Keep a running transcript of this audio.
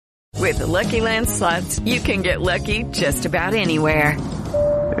With the Lucky Land Slots, you can get lucky just about anywhere.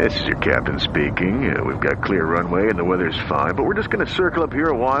 This is your captain speaking. We've got clear runway and the weather's fine, but we're just going to circle up here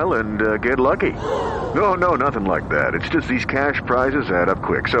a while and get lucky. No, nothing like that. It's just these cash prizes add up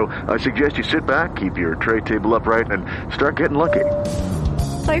quick. So I suggest you sit back, keep your tray table upright, and start getting lucky.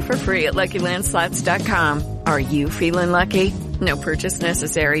 Play for free at LuckyLandSlots.com. Are you feeling lucky? No purchase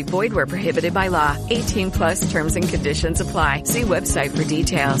necessary. Void where prohibited by law. 18 plus terms and conditions apply. See website for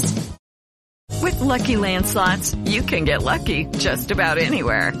details. With Lucky Land Slots, you can get lucky just about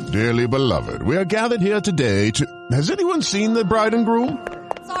anywhere. Dearly beloved, we are gathered here today to... Has anyone seen the bride and groom?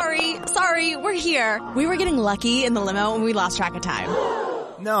 Sorry, we're here. We were getting lucky in the limo and we lost track of time.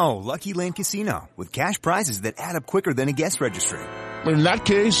 No, Lucky Land Casino, with cash prizes that add up quicker than a guest registry. In that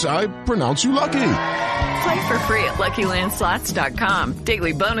case, I pronounce you lucky. Play for free at LuckyLandSlots.com.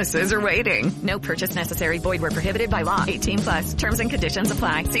 Daily bonuses are waiting. No purchase necessary. Void where prohibited by law. 18 plus. Terms and conditions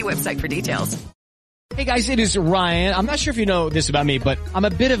apply. See website for details. Hey guys, it is Ryan. I'm not sure if you know this about me, but I'm a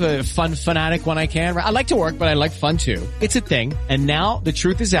bit of a fun fanatic when I can. I like to work, but I like fun too. It's a thing. And now the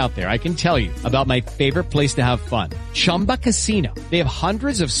truth is out there. I can tell you about my favorite place to have fun. Chumba Casino. They have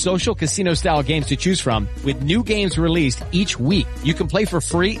hundreds of social casino style games to choose from with new games released each week. You can play for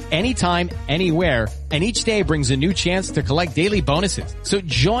free anytime, anywhere. And each day brings a new chance to collect daily bonuses. So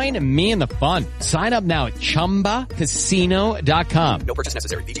join me in the fun. Sign up now at ChumbaCasino.com. No purchase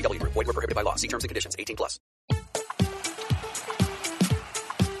necessary. VGW Group. Void where prohibited by law. See terms and conditions. 18 plus.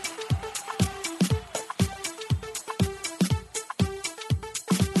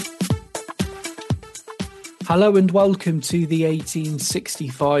 Hello and welcome to the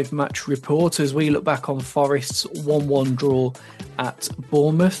 1865 match report as we look back on Forest's 1-1 draw at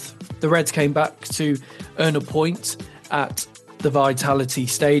Bournemouth. The Reds came back to earn a point at the Vitality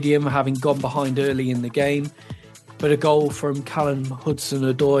Stadium, having gone behind early in the game. But a goal from Callum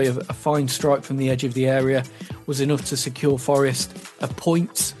Hudson-Odoi, a fine strike from the edge of the area, was enough to secure Forest a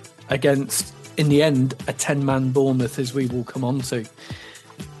point against, in the end, a 10-man Bournemouth, as we will come on to.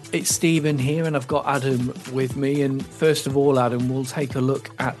 It's Stephen here and I've got Adam with me. And first of all, Adam, we'll take a look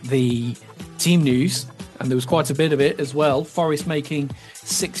at the team news. And there was quite a bit of it as well. Forest making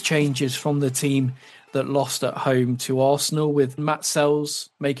 6 changes from the team that lost at home to Arsenal, with Matt Sells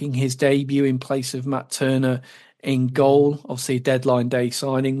making his debut in place of Matt Turner in goal. Obviously, deadline day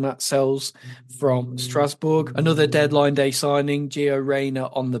signing, Matt Sells from Strasbourg. Another deadline day signing, Gio Reyna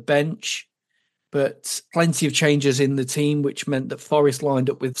on the bench. But plenty of changes in the team, which meant that Forest lined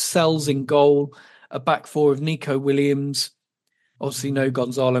up with Sells in goal, a back four of Nico Williams, obviously no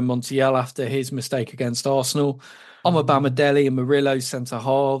Gonzalo Montiel after his mistake against Arsenal, Omobama Dele and Murillo centre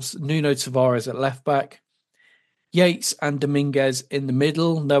halves, Nuno Tavares at left back, Yates and Dominguez in the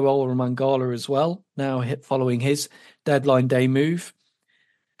middle, Noel Mangala as well, now following his deadline day move,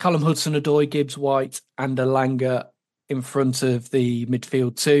 Callum Hudson-Odoi, Gibbs White and Elanga in front of the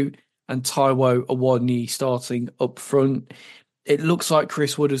midfield two, and Taiwo Awoniyi starting up front. It looks like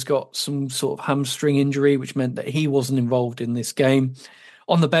Chris Wood has got some sort of hamstring injury, which meant that he wasn't involved in this game.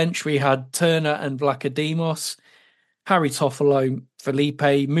 On the bench, we had Turner and Vlachodimos, Harry Toffolo,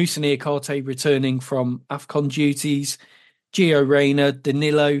 Felipe, Moussa Niakate returning from AFCON duties, Gio Reyna,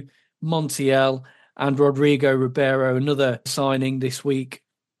 Danilo, Montiel, and Rodrigo Ribeiro, another signing this week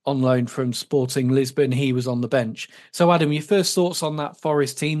on loan from Sporting Lisbon. He was on the bench. So, Adam, your first thoughts on that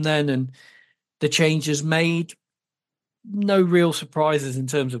Forest team then and the changes made? No real surprises in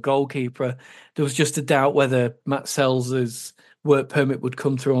terms of goalkeeper. There was just a doubt whether Matt Sells' work permit would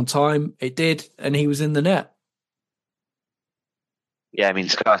come through on time. It did, and he was in the net. Yeah, I mean,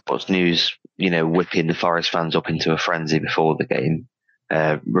 Sky Sports News, whipping the Forest fans up into a frenzy before the game,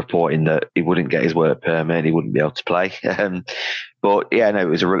 reporting that he wouldn't get his work permit, he wouldn't be able to play. But yeah,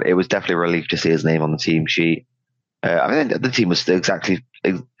 no, it was definitely a relief to see his name on the team sheet. I think the team was exactly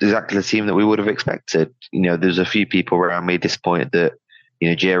the team that we would have expected. There's a few people around me disappointed that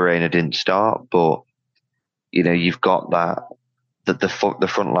Gio Reyna didn't start, but you've got the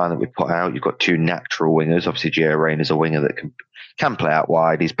front line that we put out. You've got 2 natural wingers. Obviously, Gio Reyna is a winger that can play out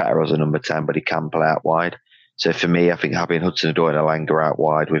wide. He's better as a number 10, but he can play out wide. So for me, I think having Hudson-Odoi and Elanga out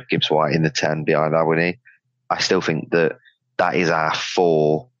wide with Gibbs White in the 10 behind Awoniyi, I still think that is our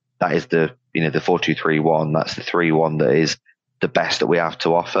 4. That is the 4-2-3-1. That's the 3-1 that is the best that we have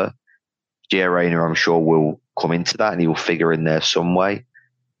to offer. Gio Reyna, I'm sure, will come into that and he will figure in there some way.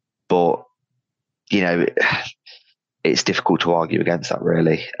 But it's difficult to argue against that,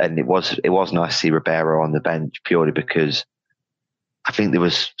 really. And it was nice to see Ribeiro on the bench purely because I think there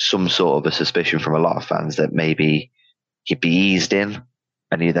was some sort of a suspicion from a lot of fans that maybe he'd be eased in,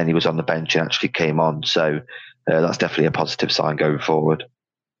 and then he was on the bench and actually came on. So that's definitely a positive sign going forward.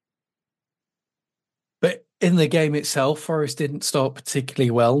 In the game itself, Forest didn't start particularly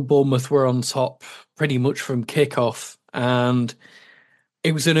well. Bournemouth were on top pretty much from kickoff, and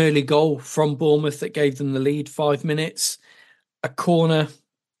it was an early goal from Bournemouth that gave them the lead, 5 minutes. A corner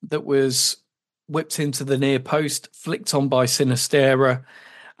that was whipped into the near post, flicked on by Sinistera,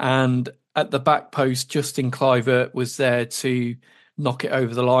 and at the back post, Justin Kluivert was there to knock it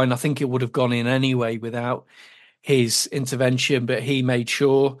over the line. I think it would have gone in anyway without his intervention, but he made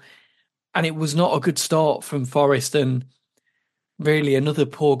sure. And it was not a good start from Forest, and really another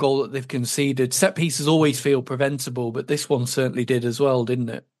poor goal that they've conceded. Set pieces always feel preventable, but this one certainly did as well, didn't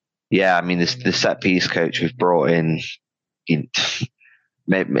it? Yeah, I mean, the set piece coach we've brought in,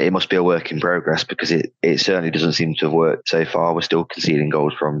 it must be a work in progress, because it certainly doesn't seem to have worked so far. We're still conceding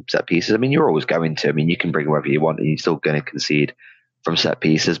goals from set pieces. I mean, you're always going to. I mean, you can bring whoever you want, and you're still going to concede from set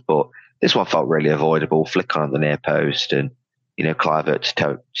pieces. But this one felt really avoidable. Flick on the near post, and Kluivert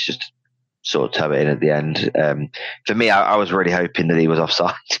just sort of toe it in at the end. For me, I was really hoping that he was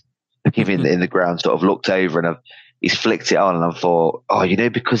offside. Even in the ground, sort of looked over and he's flicked it on, and I thought,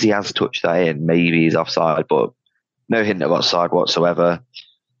 because he has touched that in, maybe he's offside, but no hint of offside whatsoever.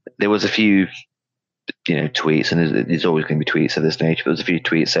 There was a few, tweets, and there's always going to be tweets of this nature. There was a few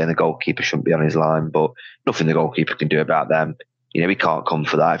tweets saying the goalkeeper shouldn't be on his line, but nothing the goalkeeper can do about them. He can't come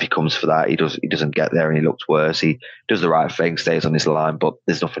for that. If he comes for that, he doesn't get there, and he looks worse. He does the right thing, stays on his line, but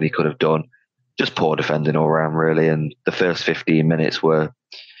there's nothing he could have done. Just poor defending all around, really. And the first 15 minutes were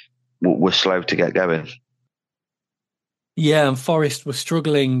slow to get going. Yeah, and Forest were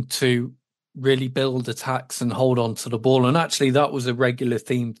struggling to really build attacks and hold on to the ball. And actually, that was a regular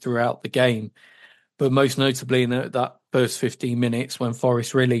theme throughout the game. But most notably in that first 15 minutes when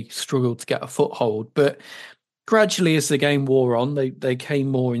Forest really struggled to get a foothold. But gradually, as the game wore on, they came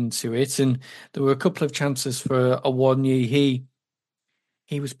more into it. And there were a couple of chances for Awoniyi.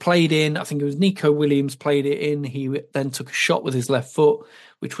 He was played in. I think it was Nico Williams played it in. He then took a shot with his left foot,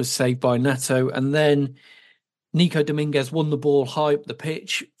 which was saved by Neto. And then Nico Dominguez won the ball high up the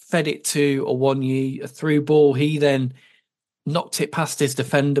pitch, fed it to Awoniyi, a through ball. He then knocked it past his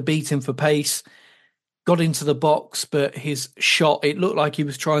defender, beat him for pace, got into the box, but his shot, it looked like he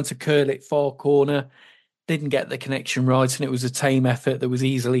was trying to curl it far corner, didn't get the connection right, and it was a tame effort that was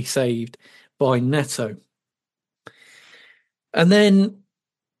easily saved by Neto. And then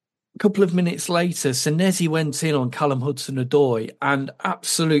a couple of minutes later, Senesi went in on Callum Hudson-Odoi and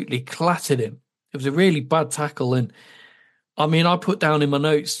absolutely clattered him. It was a really bad tackle. And I mean, I put down in my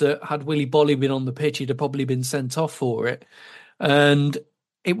notes that had Willy Bolly been on the pitch, he'd have probably been sent off for it. And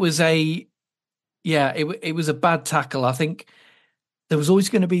it was it was a bad tackle. I think there was always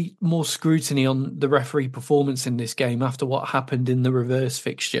going to be more scrutiny on the referee performance in this game after what happened in the reverse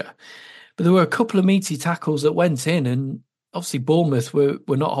fixture. But there were a couple of meaty tackles that went in, and obviously Bournemouth were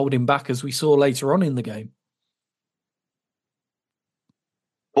not holding back, as we saw later on in the game.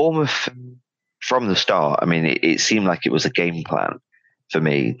 Bournemouth, from the start, I mean, it seemed like it was a game plan for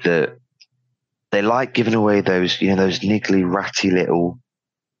me that they like giving away those niggly, ratty little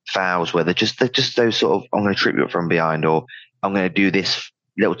fouls where they're just those sort of, I'm going to trip you up from behind, or I'm going to do this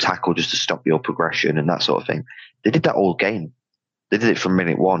little tackle just to stop your progression and that sort of thing. They did that all game. They did it from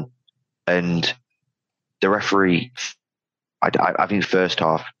minute one. And the referee, I think the first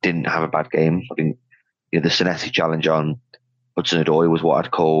half didn't have a bad game. I think the Senesi challenge on Hudson-Odoi was what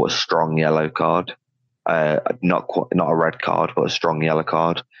I'd call a strong yellow card. Not a red card, but a strong yellow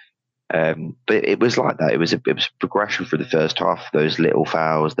card. But it was like that. It was progression through the first half. Those little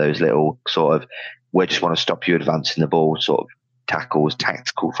fouls, those little sort of, we just want to stop you advancing the ball, sort of tackles,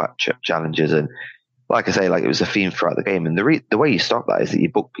 tactical challenges. And like I say, it was a theme throughout the game. And the way you stop that is that you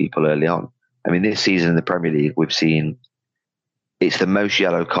book people early on. I mean, this season in the Premier League, we've seen it's the most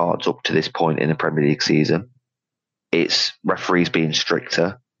yellow cards up to this point in the Premier League season. It's referees being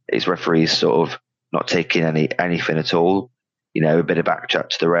stricter. It's referees sort of not taking anything at all. A bit of back chat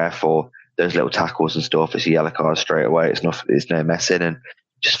to the ref or those little tackles and stuff. It's a yellow card straight away. It's no messing. And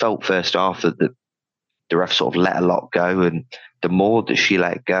just felt first half that the ref sort of let a lot go. And the more that she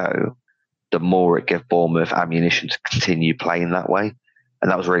let go, the more it gave Bournemouth ammunition to continue playing that way. And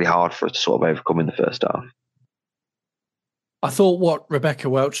that was really hard for us to sort of overcome in the first half. I thought what Rebecca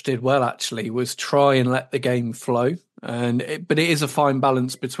Welch did well, actually, was try and let the game flow. But it is a fine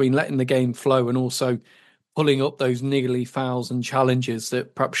balance between letting the game flow and also pulling up those niggly fouls and challenges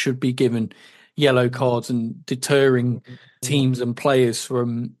that perhaps should be given yellow cards and deterring teams and players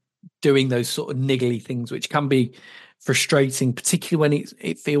from doing those sort of niggly things, which can be frustrating, particularly when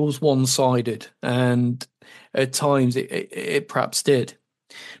it feels one-sided. And at times it perhaps did.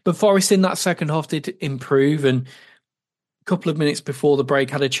 But Forest in that second half did improve, and a couple of minutes before the break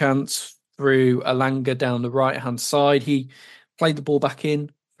had a chance through Alanga down the right-hand side. He played the ball back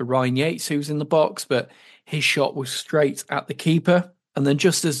in for Ryan Yates, who was in the box, but his shot was straight at the keeper. And then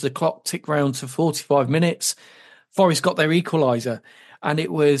just as the clock ticked round to 45 minutes, Forest got their equaliser. And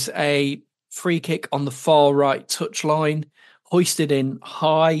it was a free kick on the far right touchline, hoisted in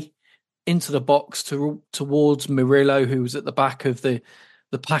high into the box towards Murillo, who was at the back of the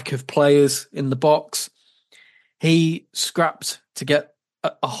pack of players in the box. He scrapped to get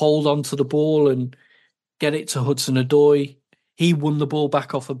a hold onto the ball and get it to Hudson-Odoi. He won the ball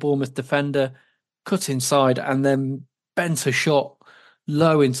back off a Bournemouth defender, cut inside, and then bent a shot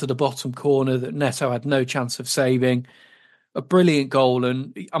low into the bottom corner that Neto had no chance of saving. A brilliant goal,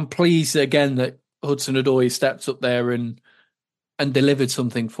 and I'm pleased again that Hudson-Odoi stepped up there and delivered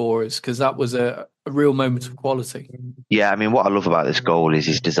something for us, because that was a real moment of quality. Yeah, I mean, what I love about this goal is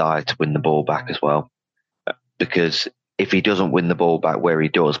his desire to win the ball back as well. Because if he doesn't win the ball back where he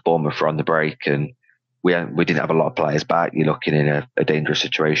does, Bournemouth are on the break, and we didn't have a lot of players back. You're looking in a dangerous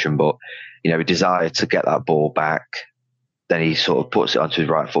situation, but he desired to get that ball back. Then he sort of puts it onto his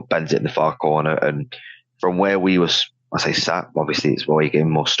right foot, bends it in the far corner, and from where we was, I say sat, obviously it's where he gave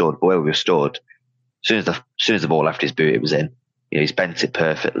more stood, but where we were stood, as soon as the ball left his boot, it was in. He's bent it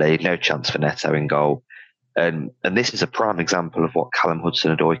perfectly, no chance for Neto in goal. And this is a prime example of what Callum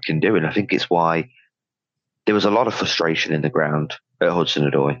Hudson-Odoi can do. And I think it's why there was a lot of frustration in the ground at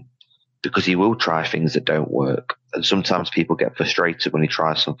Hudson-Odoi, because he will try things that don't work. And sometimes people get frustrated when he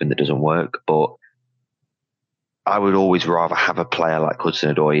tries something that doesn't work. But I would always rather have a player like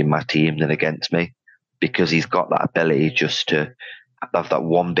Hudson-Odoi in my team than against me, because he's got that ability just to have that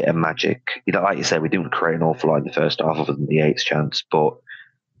one bit of magic. Like you said, we didn't create an awful lot in the first half other than the Yates chance, but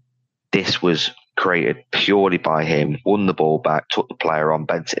this was created purely by him, won the ball back, took the player on,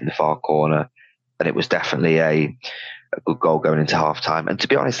 bent it in the far corner, and it was definitely a good goal going into half-time. And to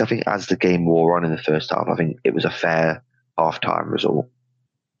be honest, I think as the game wore on in the first half, I think it was a fair half-time result.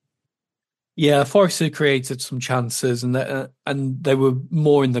 Yeah, Forest had created some chances, and they were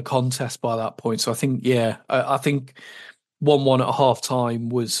more in the contest by that point. So I think, I think 1-1 at half-time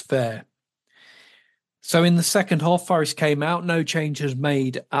was fair. So in the second half, Forest came out, no changes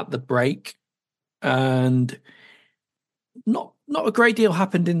made at the break, and not a great deal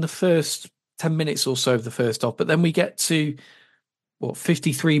happened in the first 10 minutes or so of the first half. But then we get to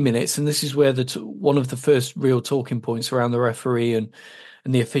 53 minutes, and this is where one of the first real talking points around the referee and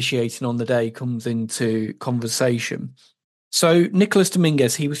the officiating on the day comes into conversation. So Nicholas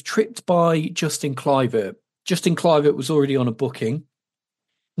Dominguez, he was tripped by Justin Kluivert. Justin Kluivert was already on a booking.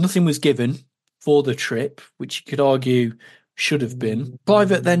 Nothing was given for the trip, which you could argue should have been.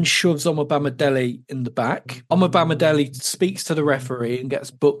 Kluivert then shoves Omobamidele in the back. Omobamidele speaks to the referee and gets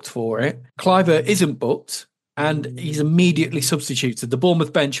booked for it. Kluivert isn't booked, and he's immediately substituted. The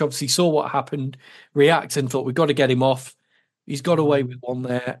Bournemouth bench obviously saw what happened, reacted and thought, we've got to get him off. He's got away with one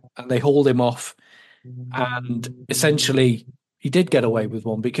there, and they hauled him off. And essentially, he did get away with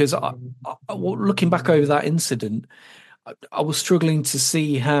one, because looking back over that incident, I was struggling to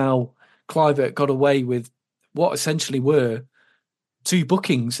see how Kluivert got away with what essentially were two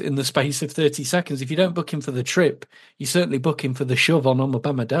bookings in the space of 30 seconds. If you don't book him for the trip, you certainly book him for the shove on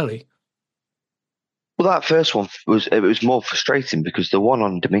Omobamidele. Well, that first one was more frustrating, because the one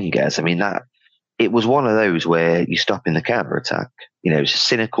on Dominguez, I mean, it was one of those where you stop in the counter-attack. It's a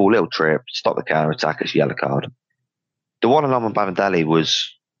cynical little trip, stop the counter-attack, it's a yellow card. The one on Omobamidele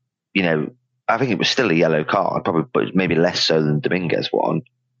was, I think it was still a yellow card, probably, but maybe less so than the Dominguez one.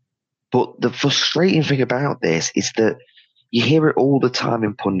 But the frustrating thing about this is that you hear it all the time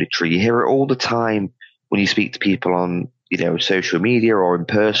in punditry. You hear it all the time when you speak to people on, social media or in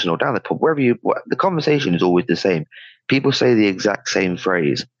person or down the pub, the conversation is always the same. People say the exact same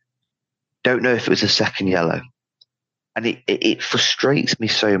phrase. Don't know if it was a second yellow. And it frustrates me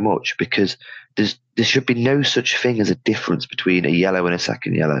so much, because there should be no such thing as a difference between a yellow and a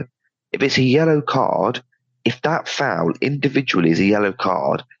second yellow. If it's a yellow card, if that foul individually is a yellow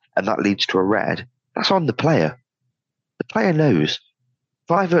card and that leads to a red, that's on the player. The player knows.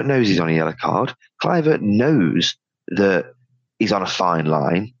 Kluivert knows he's on a yellow card. Kluivert knows that he's on a fine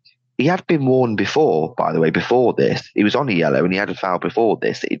line. He had been warned before, by the way, before this. He was on a yellow and he had a foul before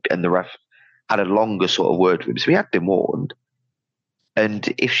this, and the ref had a longer sort of word with him. So he had been warned.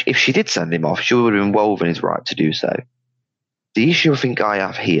 And if she did send him off, she would have been well within his right to do so. The issue I think I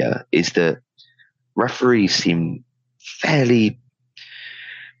have here is that referees seem fairly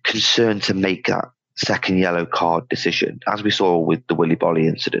concerned to make that second yellow card decision, as we saw with the Willy Bolly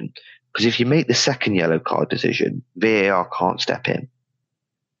incident. Because if you make the second yellow card decision, VAR can't step in.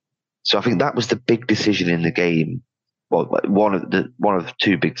 So I think that was the big decision in the game well, one of the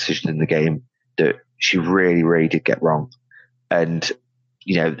two big decisions in the game that she really, really did get wrong. And,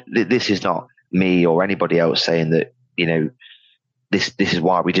 this is not me or anybody else saying that, this is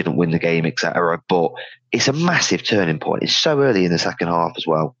why we didn't win the game, etc. But it's a massive turning point. It's so early in the second half as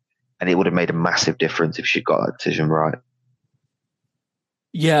well. And it would have made a massive difference if she got that decision right.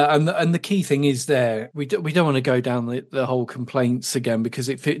 Yeah, and the key thing is there, we don't want to go down the whole complaints again, because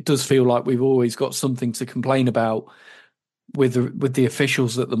it does feel like we've always got something to complain about with the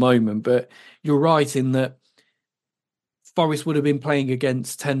officials at the moment. But you're right in that Forest would have been playing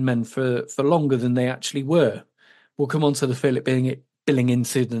against 10 men for longer than they actually were. We'll come on to the Philip Billing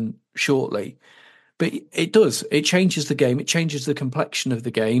incident shortly. But it changes the game, it changes the complexion of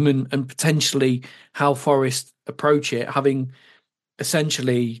the game, and potentially how Forest approach it, having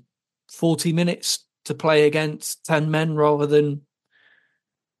essentially 40 minutes to play against 10 men rather than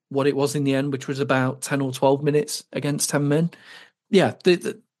what it was in the end, which was about 10 or 12 minutes against 10 men. Yeah,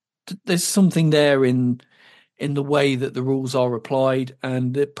 there's something there in the way that the rules are applied,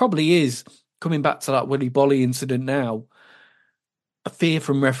 and it probably is, coming back to that Willy Bolly incident now, a fear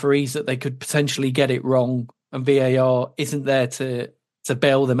from referees that they could potentially get it wrong, and VAR isn't there to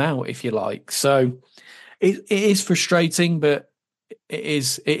bail them out, if you like. So it is frustrating, but it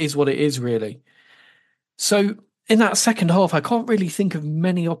is what it is, really. So in that second half, I can't really think of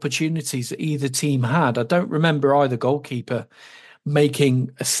many opportunities that either team had. I don't remember either goalkeeper making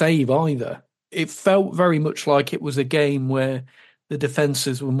a save either. It felt very much like it was a game where the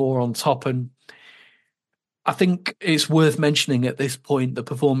defences were more on top, and I think it's worth mentioning at this point the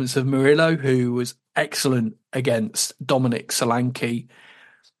performance of Murillo, who was excellent against Dominic Solanke.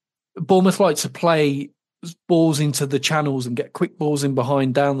 Bournemouth like to play balls into the channels and get quick balls in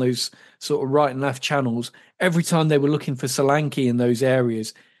behind down those sort of right and left channels. Every time they were looking for Solanke in those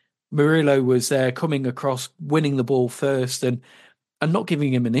areas, Murillo was there coming across, winning the ball first and not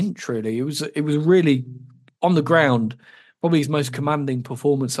giving him an inch, really. It was really on the ground, probably his most commanding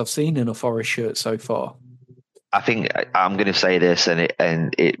performance I've seen in a Forest shirt so far. I think I'm going to say this, and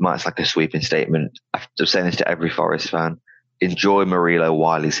it might sound like a sweeping statement. I'm saying this to every Forest fan: enjoy Murillo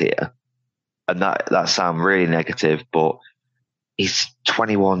while he's here. And that sounds really negative, but he's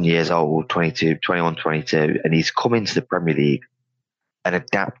 21 years old, 22, and he's come into the Premier League and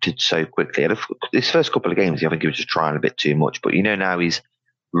adapted so quickly. And his first couple of games, I think he was just trying a bit too much, but now he's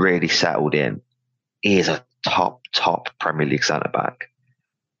really settled in. He is a top Premier League centre back,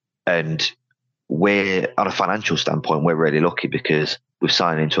 and we're, on a financial standpoint, we're really lucky because we've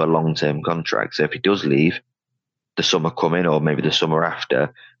signed into a long-term contract. So if he does leave the summer coming, or maybe the summer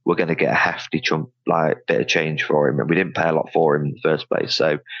after, we're going to get a hefty chunk, bit of change for him. And we didn't pay a lot for him in the first place.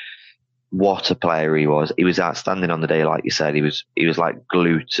 So what a player he was. He was outstanding on the day, like you said. He was like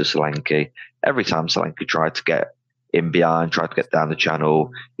glued to Solanke. Every time Solanke tried to get in behind, tried to get down the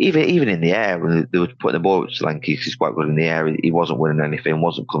channel, even in the air, when they were putting the ball with Solanke, he's quite good in the air. He wasn't winning anything,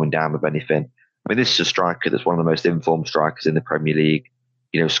 wasn't coming down with anything. I mean, this is a striker that's one of the most informed strikers in the Premier League,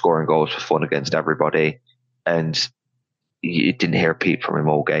 scoring goals for fun against everybody. And you didn't hear a peep from him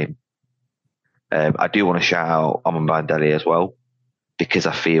all game. I do want to shout out Amon Bandeli as well, because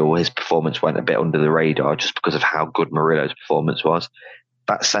I feel his performance went a bit under the radar just because of how good Murillo's performance was.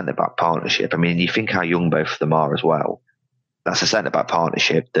 That centre-back partnership, I mean, you think how young both of them are as well. That's a centre-back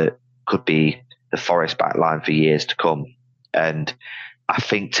partnership that could be the Forest back line for years to come. And I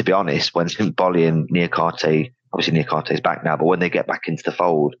think, to be honest, when Bolly and Niakate, obviously Niakate's back now, but when they get back into the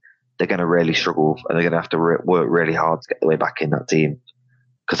fold, they're going to really struggle, and they're going to have to work really hard to get the way back in that team,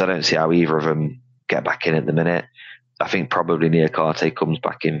 because I don't see how either of them get back in at the minute. I think probably Niakate comes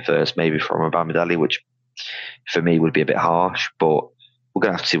back in first, maybe from Abamidele, which for me would be a bit harsh, but we're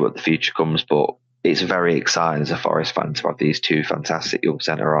going to have to see what the future comes. But it's very exciting as a Forest fan to have these two fantastic young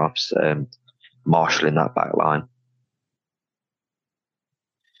centre-halves marshalling that back line.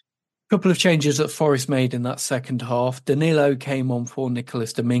 Couple of changes that Forest made in that second half. Danilo came on for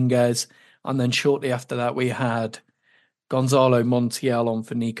Nicolas Dominguez, and then shortly after that we had Gonzalo Montiel on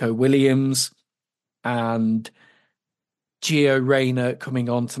for Nico Williams, and Gio Reyna coming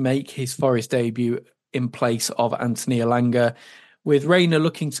on to make his Forest debut in place of Anthony Elanga, with Reyna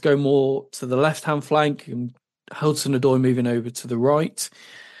looking to go more to the left-hand flank and Hudson-Odoi moving over to the right.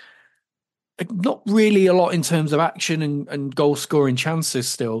 Not really a lot in terms of action and goal-scoring chances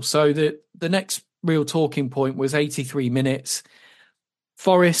still. So the next real talking point was 83 minutes.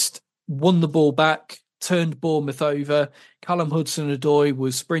 Forest won the ball back, turned Bournemouth over. Callum Hudson-Odoi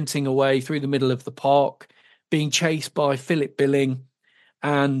was sprinting away through the middle of the park, being chased by Philip Billing,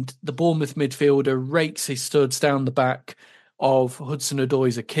 and the Bournemouth midfielder rakes his studs down the back of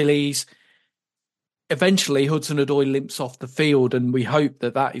Hudson-Odoi's Achilles. eventually Hudson-Odoi limps off the field, and we hope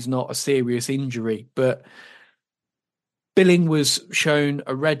that that is not a serious injury. But Billing was shown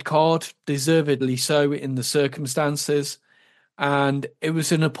a red card, deservedly so in the circumstances. And it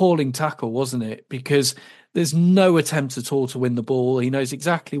was an appalling tackle, wasn't it? Because there's no attempt at all to win the ball. He knows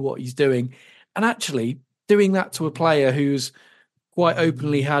exactly what he's doing. And actually, doing that to a player who's quite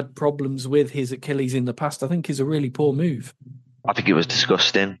openly had problems with his Achilles in the past, I think is a really poor move. I think it was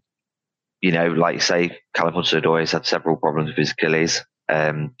disgusting. You know, like you say, Callum Hudson-Odoi has had several problems with his Achilles.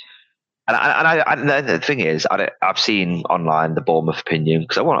 And the thing is, I've seen online the Bournemouth opinion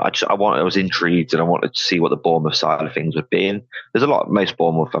because I was intrigued and I wanted to see what the Bournemouth side of things would be. And there's most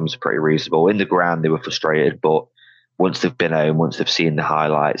Bournemouth fans are pretty reasonable. In the ground, they were frustrated, but once they've been home, once they've seen the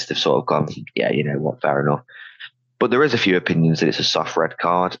highlights, they've sort of gone, yeah, you know what, fair enough. But there is a few opinions that it's a soft red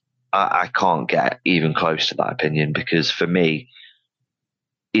card. I can't get even close to that opinion because for me,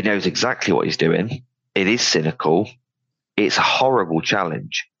 he knows exactly what he's doing. It is cynical. It's a horrible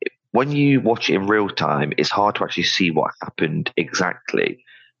challenge. When you watch it in real time, it's hard to actually see what happened exactly.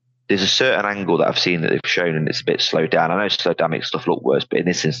 There's a certain angle that I've seen that they've shown and it's a bit slowed down. I know slowed down makes stuff look worse, but in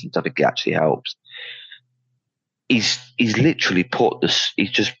this instance, I think it actually helps. He's literally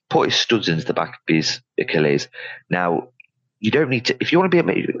he's just put his studs into the back of his Achilles. Now, you don't need to, if you want to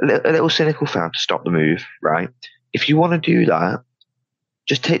be a little cynical fan to stop the move, right? If you want to do that,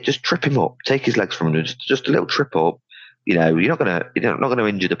 just trip him up, take his legs from him, just a little trip up. You know, you're not gonna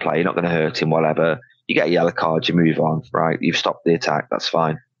injure the player, you're not gonna hurt him, whatever. You get a yellow card, you move on, right? You've stopped the attack, that's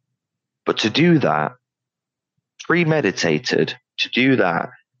fine. But to do that, premeditated, to do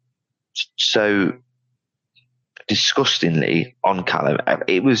that so disgustingly on Callum,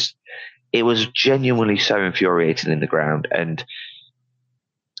 it was genuinely so infuriating in the ground. And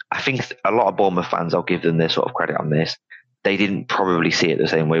I think a lot of Bournemouth fans, I'll give them their sort of credit on this, they didn't probably see it the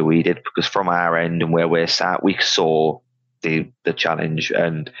same way we did, because from our end and where we're sat, we saw the challenge,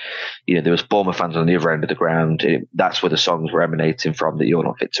 and you know there was Bournemouth fans on the other end of the ground. That's where the songs were emanating from, that you're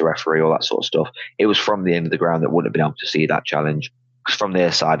not fit to referee, all that sort of stuff. It was from the end of the ground that wouldn't have been able to see that challenge, because from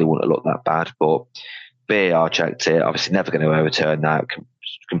their side it wouldn't have looked that bad. But VAR checked it, obviously never going to overturn that,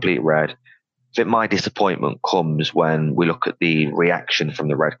 complete red. I think my disappointment comes when we look at the reaction from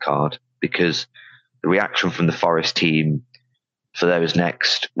the red card, because the reaction from the Forest team for those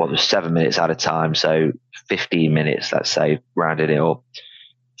next, was 7 minutes at a time, so 15 minutes, let's say, rounded it up.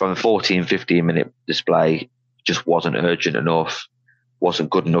 From a 15 minute display, just wasn't urgent enough, wasn't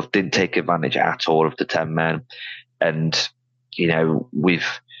good enough, didn't take advantage at all of the 10 men. And, you know,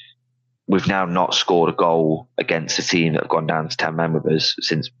 we've now not scored a goal against a team that have gone down to 10 men with us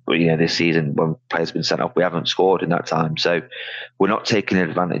since, you know, this season when players have been sent off. We haven't scored in that time. So we're not taking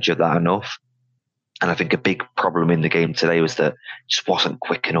advantage of that enough. And I think a big problem in the game today was that it just wasn't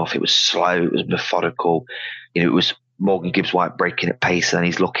quick enough. It was slow. It was methodical. You know, it was Morgan Gibbs-White breaking at pace, and then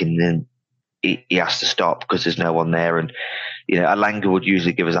he's looking and he has to stop because there's no one there. And, you know, Alanga would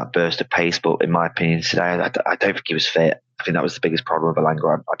usually give us that burst of pace, but in my opinion today, I don't think he was fit. I think that was the biggest problem with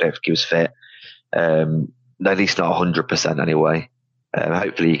Alanga. I don't think he was fit. At least not 100% anyway.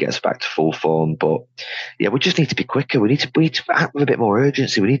 Hopefully he gets back to full form. But, yeah, we just need to be quicker. We need to act with a bit more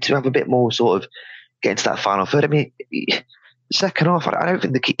urgency. We need to have a bit more sort of get into that final third. I mean, the second half, I don't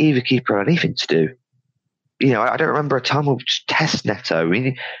think either keeper had anything to do. You know, I don't remember a time where we just test Neto. I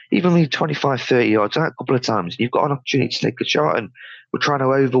mean, even when 25, 30 yards out a couple of times, and you've got an opportunity to take a shot and we're trying to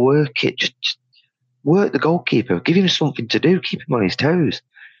overwork it. Just work the goalkeeper. Give him something to do. Keep him on his toes.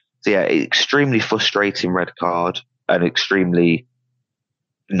 So, yeah, extremely frustrating red card, and extremely...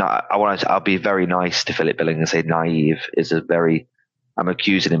 I'll be very nice to Philip Billing and say naive is a very... I'm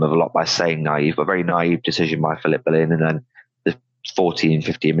accusing him of a lot by saying naive, but very naive decision by Philip Billing. And then the 14,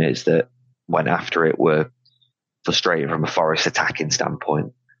 15 minutes that went after it were frustrating from a Forest attacking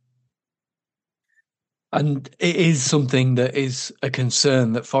standpoint. And it is something that is a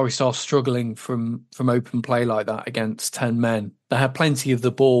concern, that Forest are struggling from open play like that against 10 men. They had plenty of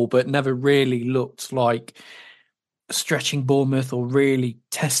the ball, but never really looked like stretching Bournemouth or really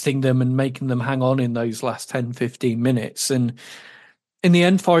testing them and making them hang on in those last 10, 15 minutes. And in the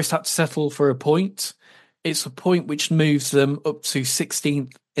end, Forest had to settle for a point. It's a point which moves them up to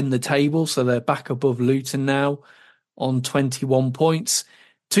 16th in the table, so they're back above Luton now on 21 points.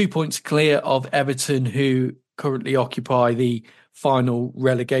 2 points clear of Everton, who currently occupy the final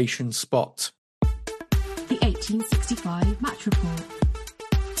relegation spot. The 1865 Match Report.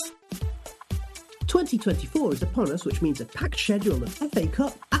 2024 is upon us, which means a packed schedule of FA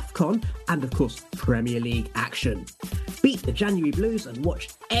Cup, AFCON and, of course, Premier League action. Beat the January Blues and watch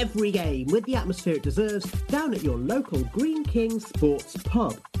every game with the atmosphere it deserves down at your local Green King Sports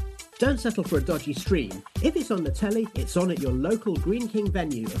pub. Don't settle for a dodgy stream. If it's on the telly, it's on at your local Green King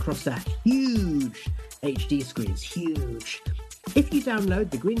venue across their huge HD screens. Huge. If you download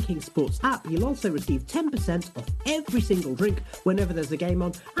the Green King Sports app, you'll also receive 10% off every single drink whenever there's a game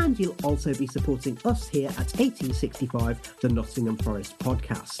on, and you'll also be supporting us here at 1865, the Nottingham Forest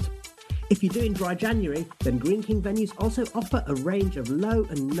podcast. If you're doing dry January, then Green King venues also offer a range of low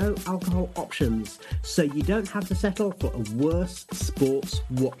and no alcohol options, so you don't have to settle for a worse sports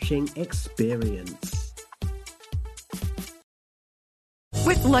watching experience.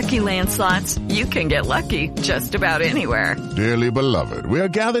 With Lucky Land Slots, you can get lucky just about anywhere. Dearly beloved, we are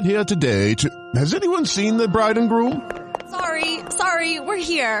gathered here today to... Has anyone seen the bride and groom? Sorry, we're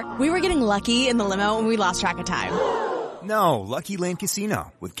here. We were getting lucky in the limo and we lost track of time. No, Lucky Land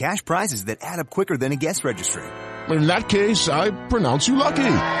Casino, with cash prizes that add up quicker than a guest registry. In that case, I pronounce you lucky.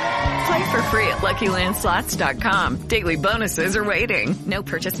 Play for free at LuckyLandSlots.com. Daily bonuses are waiting. No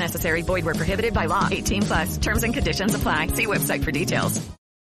purchase necessary. Void where prohibited by law. 18+. Terms and conditions apply. See website for details.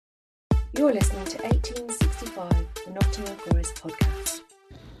 You're listening to 1865, the Nottingham Forest podcast.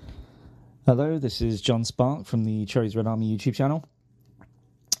 Hello, this is John Spark from the Cherries Red Army YouTube channel.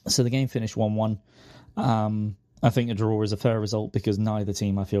 So the game finished 1-1. I think a draw is a fair result because neither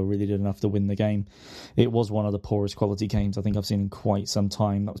team, I feel, really did enough to win the game. It was one of the poorest quality games I think I've seen in quite some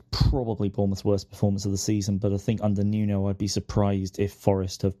time. That was probably Bournemouth's worst performance of the season, but I think under Nuno, I'd be surprised if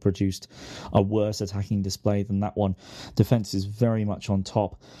Forest have produced a worse attacking display than that one. Defence is very much on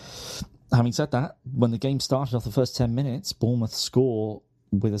top. Having said that, when the game started off the first 10 minutes, Bournemouth score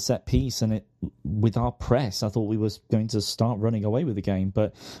with a set piece, and with our press, I thought we was going to start running away with the game.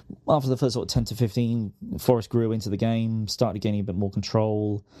 But after the first sort of 10 to 15, Forest grew into the game, started gaining a bit more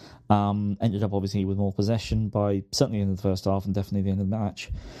control, ended up obviously with more possession by certainly the end of the first half and definitely the end of the match.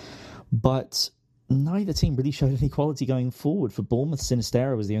 But neither team really showed any quality going forward. For Bournemouth,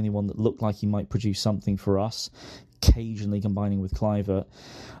 Sinistera was the only one that looked like he might produce something for us, occasionally combining with Kluivert.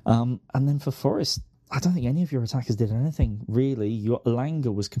 And then for Forest, I don't think any of your attackers did anything, really. Your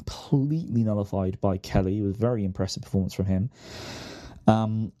Langer was completely nullified by Kelly. It was a very impressive performance from him.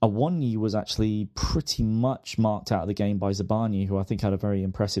 Awonyi was actually pretty much marked out of the game by Zabani, who I think had a very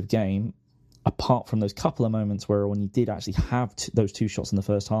impressive game, apart from those couple of moments where Awonyi did actually have those two shots in the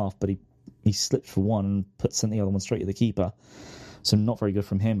first half, but he slipped for one and sent the other one straight to the keeper. So not very good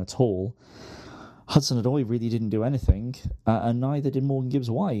from him at all. Hudson-Odoi really didn't do anything, and neither did Morgan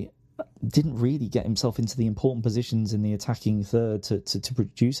Gibbs-White. Didn't really get himself into the important positions in the attacking third to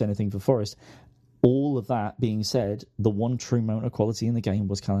produce anything for Forest. All of that being said, the one true moment of quality in the game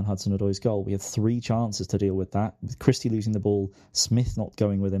was Callum Hudson-Odoi's goal. We had 3 chances to deal with that, with Christie losing the ball, Smith not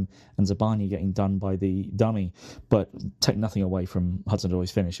going with him, and Zabani getting done by the dummy. But take nothing away from Hudson-Odoi's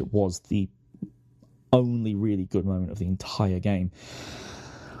finish. It was the only really good moment of the entire game.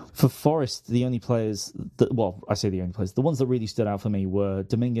 For Forest, the only players that, well, I say the only players, the ones that really stood out for me were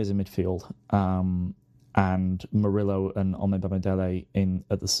Dominguez in midfield, and Murillo and Omebamidele in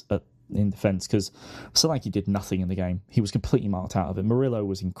defence, because Solanke did nothing in the game. He was completely marked out of it. Murillo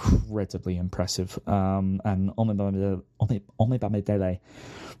was incredibly impressive, and Omebamidele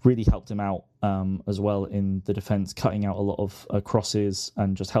really helped him out as well in the defence, cutting out a lot of crosses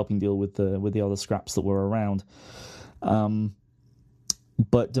and just helping deal with the other scraps that were around.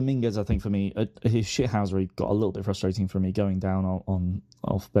 But Dominguez, I think for me, his shithousery got a little bit frustrating for me, going down on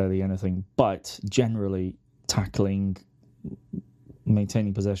off barely anything. But generally, tackling,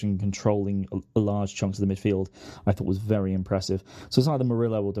 maintaining possession, controlling large chunks of the midfield, I thought was very impressive. So it's either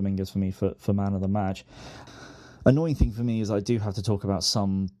Murillo or Dominguez for me for man of the match. Annoying thing for me is I do have to talk about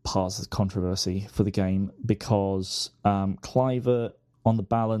some parts of controversy for the game, because Kluivert, on the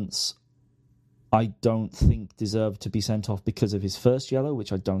balance, I don't think deserved to be sent off because of his first yellow,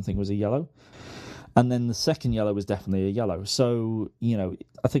 which I don't think was a yellow. And then the second yellow was definitely a yellow. So,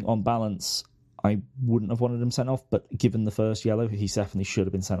 I think on balance, I wouldn't have wanted him sent off, but given the first yellow, he definitely should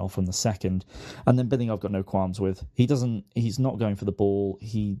have been sent off from the second. And then Billing, I've got no qualms with. He's not going for the ball.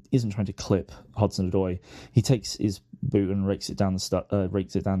 He isn't trying to clip Hudson-Odoi. He takes his boot and rakes it down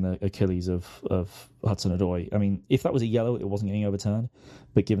the Achilles of Hudson-Odoi. I mean, if that was a yellow, it wasn't getting overturned.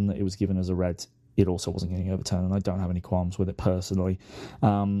 But given that it was given as a red, it also wasn't getting overturned, and I don't have any qualms with it personally.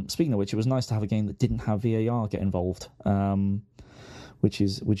 Speaking of which, it was nice to have a game that didn't have VAR get involved, which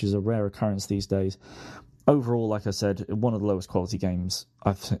is a rare occurrence these days. Overall, like I said, one of the lowest quality games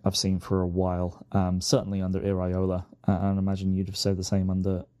I've seen for a while, certainly under Iraola, and I imagine you'd have said the same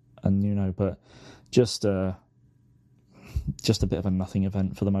under Nuno, but just a bit of a nothing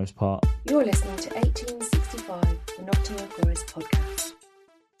event for the most part. You're listening to 1865, the Nottingham Forest podcast.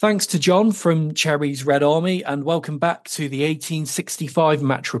 Thanks to John from Cherry's Red Army, and welcome back to the 1865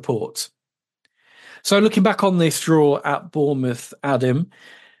 match report. So looking back on this draw at Bournemouth, Adam,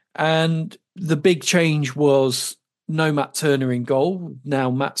 and the big change was no Matt Turner in goal.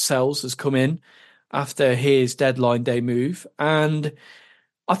 Now Matt Sells has come in after his deadline day move, and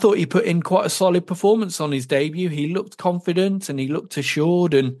I thought he put in quite a solid performance on his debut. He looked confident and he looked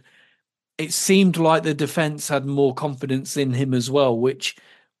assured, and it seemed like the defence had more confidence in him as well, which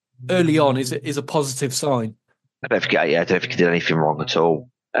early on is a positive sign. I don't think he did anything wrong at all.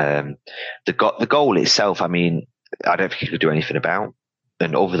 The goal itself, I mean, I don't think he could do anything about.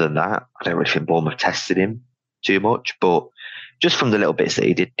 And other than that, I don't really think Bournemouth tested him too much. But just from the little bits that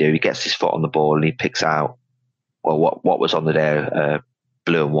he did do, he gets his foot on the ball and he picks out, well, what was on the day,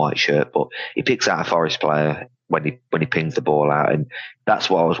 blue and white shirt, but he picks out a Forest player when he pings the ball out, and that's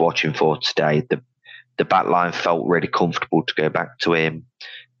what I was watching for today. The back line felt really comfortable to go back to him.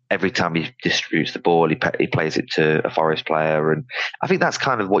 Every time he distributes the ball, he plays it to a Forest player, and I think that's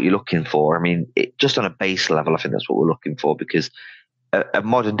kind of what you're looking for. I mean, just on a base level, I think that's what we're looking for, because a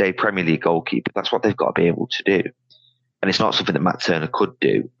modern day Premier League goalkeeper, that's what they've got to be able to do, and it's not something that Matt Turner could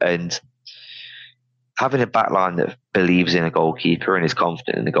do. And having a backline that believes in a goalkeeper and is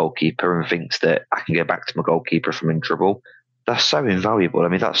confident in the goalkeeper and thinks that I can go back to my goalkeeper if I'm in trouble, that's so invaluable. I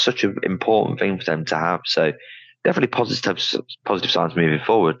mean, that's such an important thing for them to have. So definitely positive signs moving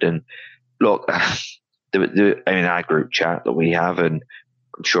forward. And look, in our group chat that we have, and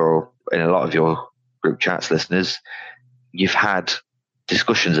I'm sure in a lot of your group chats, listeners, you've had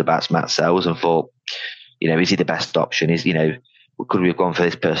discussions about Matt Sells and thought, is he the best option? Could we have gone for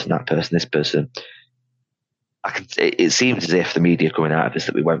this person, that person, this person? It seems as if the media coming out of this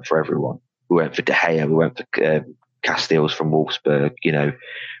that we went for everyone. We went for De Gea, we went for Castells from Wolfsburg.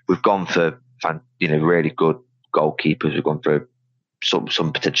 We've gone for really good goalkeepers. We've gone for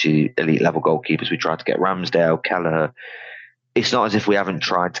some potentially elite level goalkeepers. We tried to get Ramsdale, Kelleher. It's not as if we haven't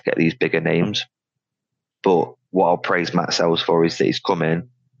tried to get these bigger names. But what I'll praise Matt Sells for is that he's come in,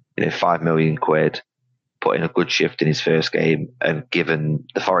 £5 million, put in a good shift in his first game, and given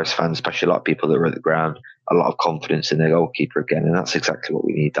the Forest fans, especially a lot of people that were at the ground, a lot of confidence in their goalkeeper again. And that's exactly what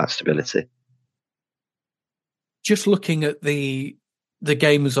we need, that stability. Just looking at the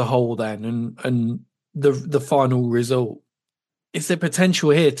game as a whole then, and the final result, is there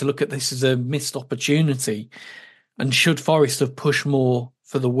potential here to look at this as a missed opportunity? And should Forest have pushed more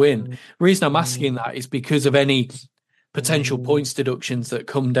for the win? The reason I'm asking that is because of any potential points deductions that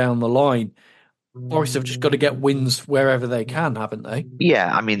come down the line. Forest have just got to get wins wherever they can, haven't they?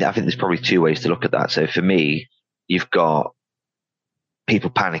 Yeah, I mean, I think there's probably two ways to look at that. So for me, you've got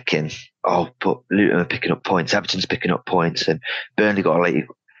people panicking. Oh, but Luton are picking up points, Everton's picking up points, and Burnley got a late.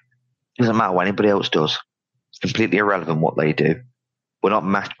 It doesn't matter what anybody else does. It's completely irrelevant what they do. We're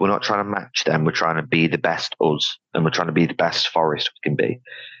not trying to match them. We're trying to be the best us, and we're trying to be the best Forest we can be.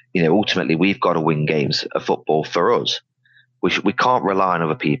 Ultimately, we've got to win games of football for us. We can't rely on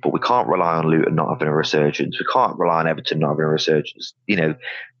other people. We can't rely on Luton not having a resurgence. We can't rely on Everton not having a resurgence.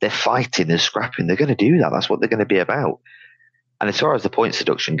 They're fighting, they're scrapping. They're going to do that. That's what they're going to be about. And as far as the points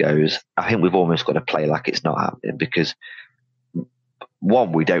deduction goes, I think we've almost got to play like it's not happening, because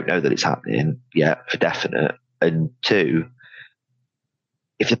one, we don't know that it's happening yet for definite. And two,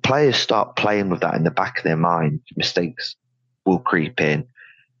 if the players start playing with that in the back of their mind, mistakes will creep in,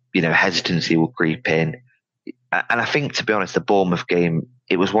 hesitancy will creep in. And I think, to be honest, the Bournemouth game,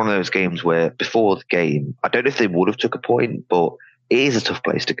 it was one of those games where before the game, I don't know if they would have took a point, but it is a tough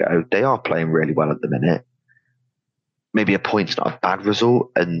place to go. They are playing really well at the minute. Maybe a point's not a bad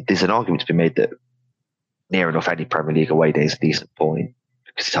result, and there's an argument to be made that near enough any Premier League away day is a decent point,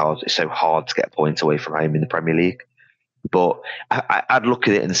 because it's so hard to get points away from home in the Premier League. But I'd look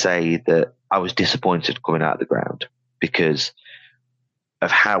at it and say that I was disappointed coming out of the ground because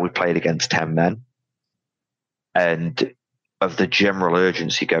of how we played against 10 men. And of the general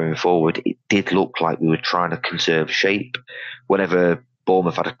urgency going forward, it did look like we were trying to conserve shape. Whenever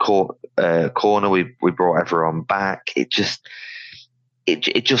Bournemouth had a corner, we brought everyone back. It just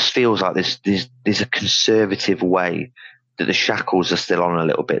feels like there's a conservative way that the shackles are still on a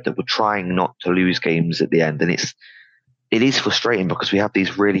little bit, that we're trying not to lose games at the end. And it is frustrating because we have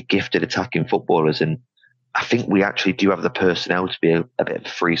these really gifted attacking footballers, and I think we actually do have the personnel to be a bit of a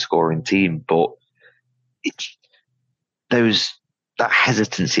free scoring team, but that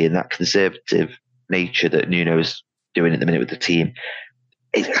hesitancy and that conservative nature that Nuno's doing at the minute with the team,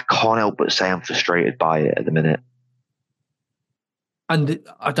 I can't help but say I'm frustrated by it at the minute. And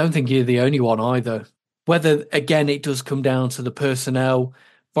I don't think you're the only one either. Whether, again, it does come down to the personnel.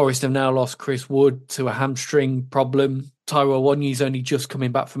 Forest have now lost Chris Wood to a hamstring problem. Tyrell Wanyi's only just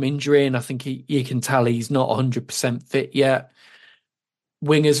coming back from injury, and I think you can tell he's not 100% fit yet.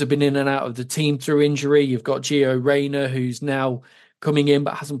 Wingers have been in and out of the team through injury. You've got Gio Reyna, who's now coming in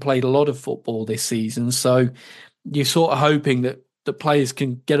but hasn't played a lot of football this season. So you're sort of hoping that the players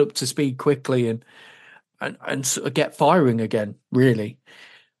can get up to speed quickly and sort of get firing again, really.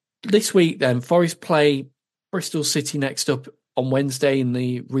 This week, then, Forest play Bristol City next up on Wednesday in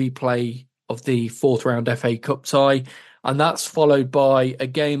the replay of the fourth round FA Cup tie. And that's followed by a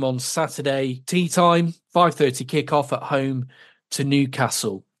game on Saturday, tea time, 5:30 kickoff at home to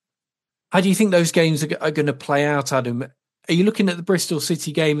Newcastle. How do you think those games are going to play out, Adam? Are you looking at the Bristol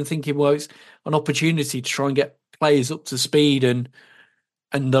City game and thinking, well, it's an opportunity to try and get players up to speed and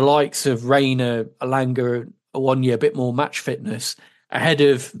the likes of Rayner, Alanga, Awoniyi, a bit more match fitness ahead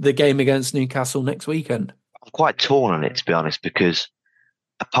of the game against Newcastle next weekend? I'm quite torn on it, to be honest, because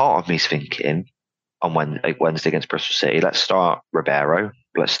a part of me is thinking on Wednesday against Bristol City, let's start Ribeiro,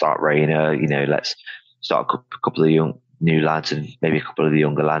 let's start Rayner, let's start a couple of new lads and maybe a couple of the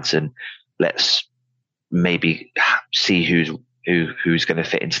younger lads, and let's maybe see who's going to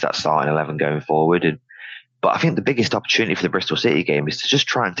fit into that starting 11 going forward. But I think the biggest opportunity for the Bristol City game is to just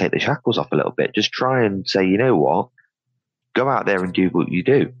try and take the shackles off a little bit. Just try and say, you know what? Go out there and do what you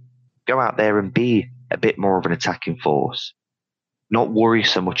do. Go out there and be a bit more of an attacking force. Not worry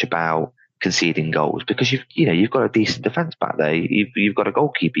so much about conceding goals, because you've got a decent defence back there. You've got a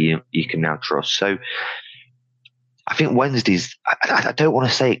goalkeeper you can now trust. So I think Wednesdays, I don't want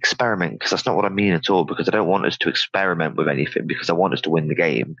to say experiment, because that's not what I mean at all, because I don't want us to experiment with anything, because I want us to win the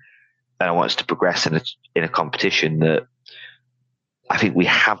game. And I want us to progress in a competition that I think we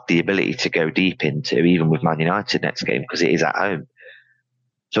have the ability to go deep into, even with Man United next game, because it is at home.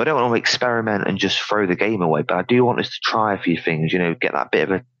 So I don't want to experiment and just throw the game away, but I do want us to try a few things, get that bit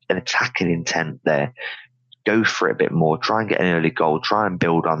of an attacking intent there, go for it a bit more, try and get an early goal, try and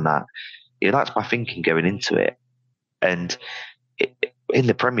build on that. That's my thinking going into it. And in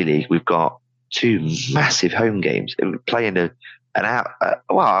the Premier League, we've got two massive home games. Playing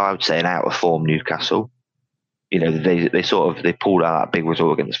I would say an out of form Newcastle. They pulled out that big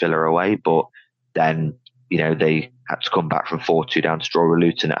result against Villa away, but then they had to come back from 4-2 down to draw with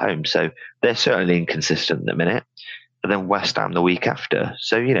Luton at home. So they're certainly inconsistent at the minute. And then West Ham the week after.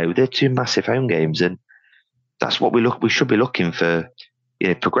 So they're two massive home games, and that's what we should be looking for.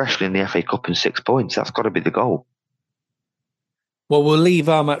 Progression in the FA Cup and 6 points. That's got to be the goal. Well, we'll leave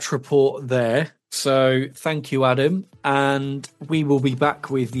our match report there. So thank you, Adam. And we will be back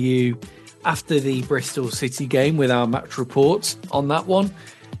with you after the Bristol City game with our match reports on that one.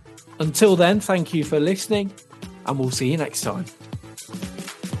 Until then, thank you for listening, and we'll see you next time.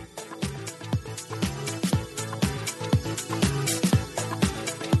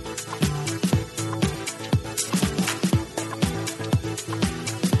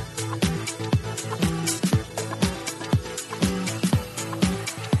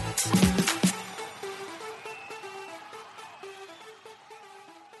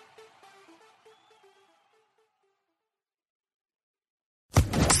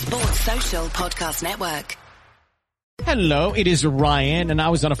 Podcast Network. Hello, it is Ryan, and I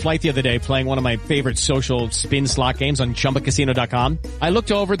was on a flight the other day playing one of my favorite social spin slot games on ChumbaCasino.com. I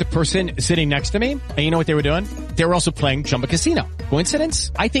looked over at the person sitting next to me, and you know what they were doing? They were also playing Chumba Casino.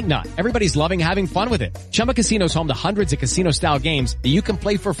 Coincidence? I think not. Everybody's loving having fun with it. Chumba Casino is home to hundreds of casino-style games that you can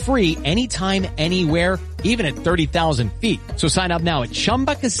play for free anytime, anywhere, even at 30,000 feet. So sign up now at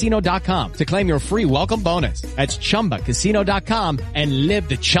ChumbaCasino.com to claim your free welcome bonus. That's ChumbaCasino.com and live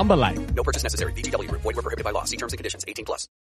the Chumba life. No purchase necessary. VGW. Void where prohibited by law. See terms and conditions. 18+.